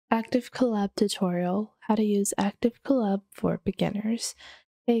Activecollab tutorial, how to use Activecollab for beginners.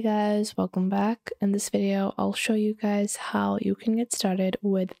 Hey guys, welcome back. In this video, I'll show you guys how you can get started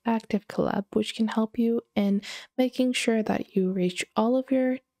with Activecollab, which can help you in making sure that you reach all of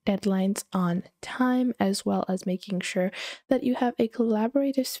your deadlines on time, as well as making sure that you have a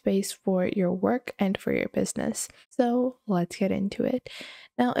collaborative space for your work and for your business. So let's get into it.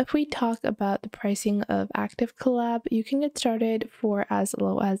 Now, if we talk about the pricing of Activecollab, you can get started for as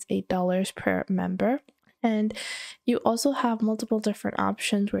low as $8 per member. And you also have multiple different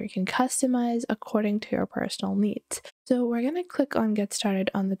options where you can customize according to your personal needs. So we're going to click on Get Started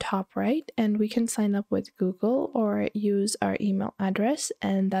on the top right, and we can sign up with Google or use our email address,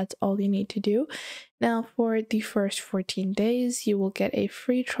 and that's all you need to do. Now, for the first 14 days, you will get a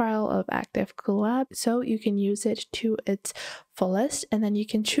free trial of Activecollab, so you can use it to its fullest, and then you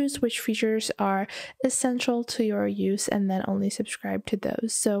can choose which features are essential to your use and then only subscribe to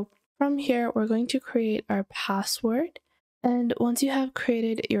those. So from here, we're going to create our password. And once you have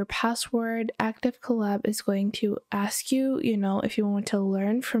created your password, Activecollab is going to ask you, if you want to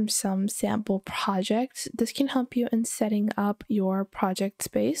learn from some sample projects. This can help you in setting up your project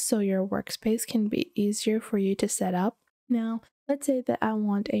space so your workspace can be easier for you to set up. Now, let's say that I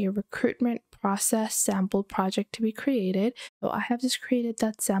want a recruitment process sample project to be created. So I have just created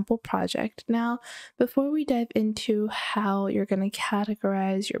that sample project. Now, before we dive into how you're going to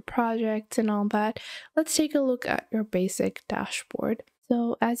categorize your projects and all that, let's take a look at your basic dashboard.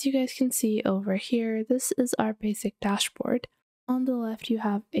 So as you guys can see over here, this is our basic dashboard. On the left, you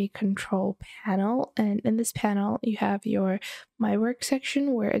have a control panel, and in this panel, you have your My Work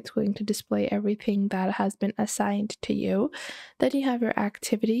section where it's going to display everything that has been assigned to you. Then you have your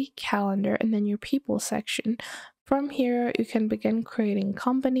activity, calendar, and then your people section. From here, you can begin creating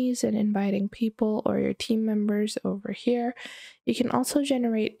companies and inviting people or your team members over here. You can also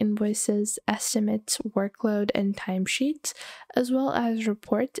generate invoices, estimates, workload, and timesheets, as well as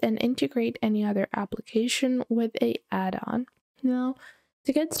reports, and integrate any other application with an add-on. Now,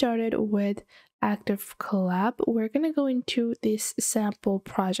 to get started with Activecollab, we're going to go into this sample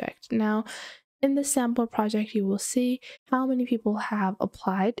project. Now, in the sample project, you will see how many people have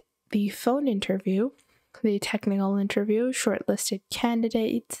applied, the phone interview, the technical interview, shortlisted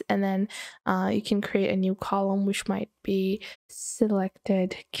candidates, and then you can create a new column which might be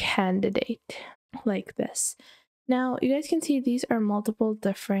selected candidate, like this. Now, you guys can see these are multiple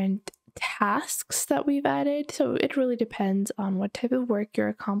different tasks that we've added, so it really depends on what type of work you're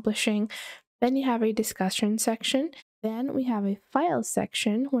accomplishing. Then you have a discussion section. Then we have a files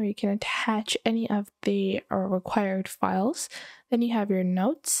section where you can attach any of the required files. Then you have your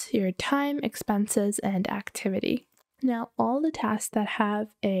notes, your time, expenses, and activity. Now, all the tasks that have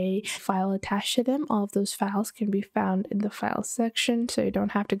a file attached to them, all of those files can be found in the files section, so you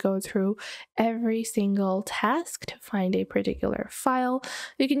don't have to go through every single task to find a particular file.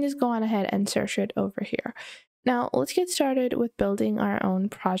 You can just go on ahead and search it over here. Now, let's get started with building our own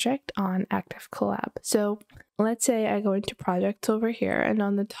project on Activecollab. So let's say I go into projects over here, and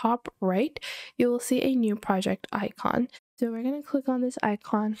on the top right, you will see a new project icon. So we're going to click on this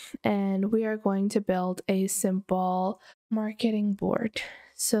icon, and we are going to build a simple marketing board.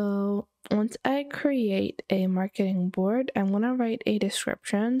 So once I create a marketing board, I'm going to write a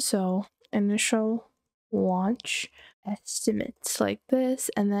description. So initial launch estimates, like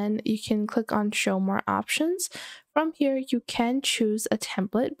this, and then you can click on show more options. From here, you can choose a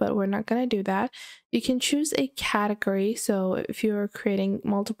template, but we're not going to do that. You can choose a category. So if you're creating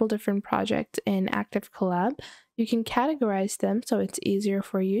multiple different projects in Activecollab, you can categorize them so it's easier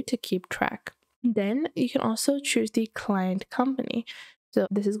for you to keep track. Then you can also choose the client company. So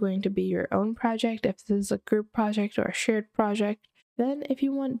this is going to be your own project, if this is a group project or a shared project. Then if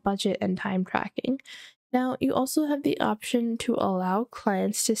you want budget and time tracking. Now, you also have the option to allow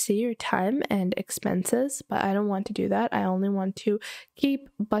clients to see your time and expenses, but I don't want to do that. I only want to keep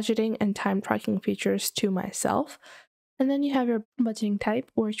budgeting and time tracking features to myself. And then you have your budgeting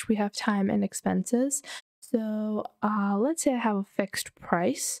type, which we have time and expenses. So let's say I have a fixed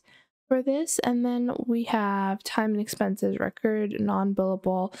price for this, and then we have time and expenses record,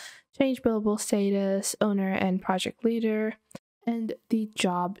 non-billable, change billable status, owner and project leader, and the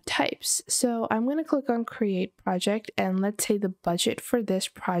job types. So I'm going to click on create project, and let's say the budget for this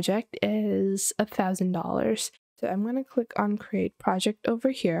project is $1,000. So I'm going to click on create project over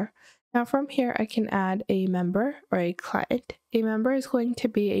here. Now from here, I can add a member or a client. A member is going to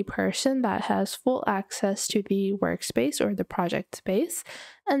be a person that has full access to the workspace or the project space.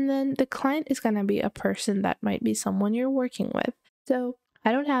 And then the client is going to be a person that might be someone you're working with. So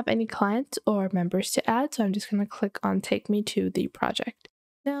I don't have any clients or members to add, so I'm just going to click on take me to the project.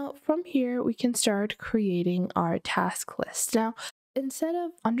 Now, from here, we can start creating our task list. Now, instead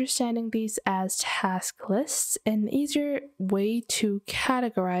of understanding these as task lists, an easier way to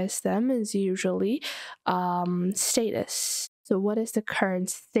categorize them is usually status. So, what is the current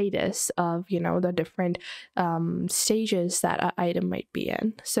status of, the different stages that an item might be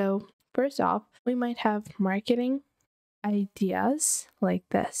in? So, first off, we might have marketing ideas like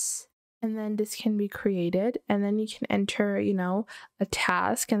this. And then this can be created, and then you can enter, a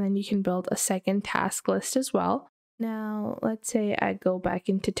task, and then you can build a second task list as well. Now, let's say I go back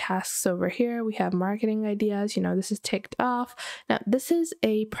into tasks over here. We have marketing ideas, this is ticked off. Now, this is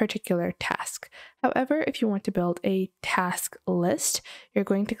a particular task. However, if you want to build a task list, you're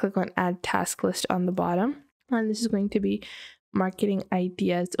going to click on add task list on the bottom. And this is going to be marketing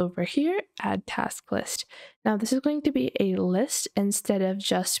ideas over here, add task list. Now this is going to be a list instead of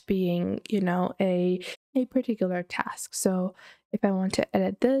just being, a particular task. So if I want to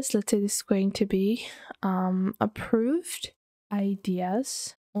edit this, let's say this is going to be approved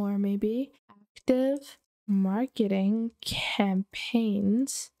ideas, or maybe active marketing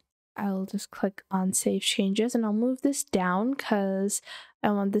campaigns. I'll just click on save changes, and I'll move this down because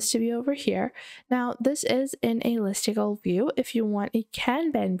I want this to be over here. Now, this is in a listicle view. If you want a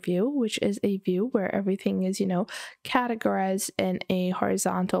Kanban view, which is a view where everything is, categorized in a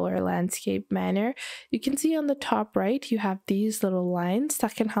horizontal or landscape manner, you can see on the top right, you have these little lines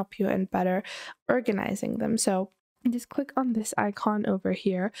that can help you in better organizing them. So just click on this icon over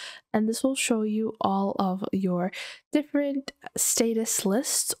here, and this will show you all of your different status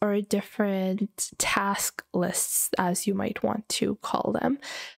lists or different task lists, as you might want to call them.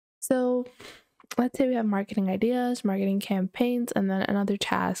 So let's say we have marketing ideas, marketing campaigns, and then another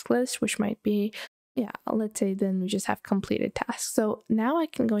task list, which might be, let's say then we just have completed tasks. So now I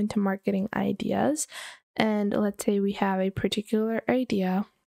can go into marketing ideas, and let's say we have a particular idea,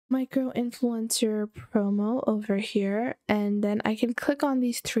 micro influencer promo over here, and then I can click on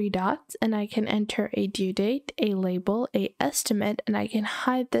these three dots and I can enter a due date, a label, a estimate, and I can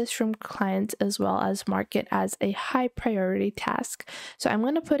hide this from clients as well as mark it as a high priority task. So I'm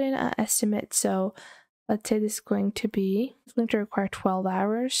going to put in an estimate. So let's say this is going to require 12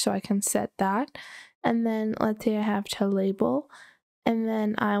 hours, so I can set that. And then let's say I have to label, and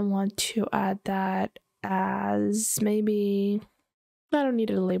then I want to add that as maybe, I don't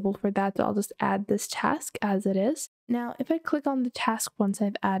need a label for that, so I'll just add this task as it is. Now, if I click on the task once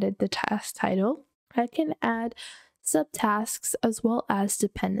I've added the task title, I can add subtasks as well as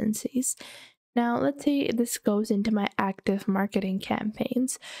dependencies. Now, let's say this goes into my active marketing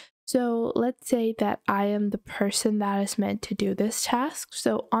campaigns. So let's say that I am the person that is meant to do this task.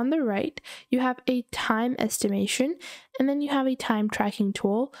 So on the right, you have a time estimation, and then you have a time tracking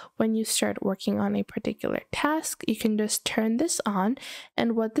tool. When you start working on a particular task, you can just turn this on.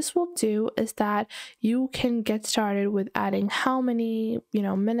 And what this will do is that you can get started with adding how many,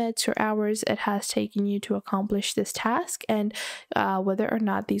 minutes or hours it has taken you to accomplish this task, and whether or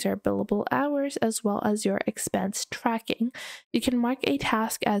not these are billable hours, as well as your expense tracking. You can mark a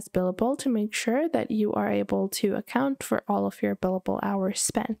task as billable to make sure that you are able to account for all of your billable hours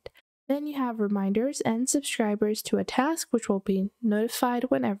spent. Then you have reminders and subscribers to a task, which will be notified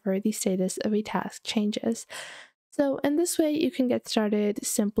whenever the status of a task changes. So in this way, you can get started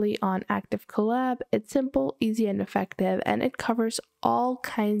simply on Activecollab. It's simple, easy, and effective, and it covers all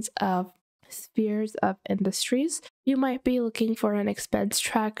kinds of spheres of industries. You might be looking for an expense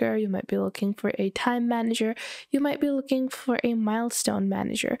tracker, you might be looking for a time manager, you might be looking for a milestone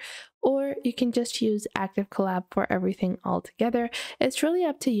manager, or you can just use Activecollab for everything altogether. It's really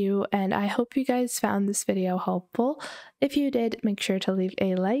up to you, and I hope you guys found this video helpful. If you did, make sure to leave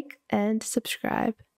a like and subscribe.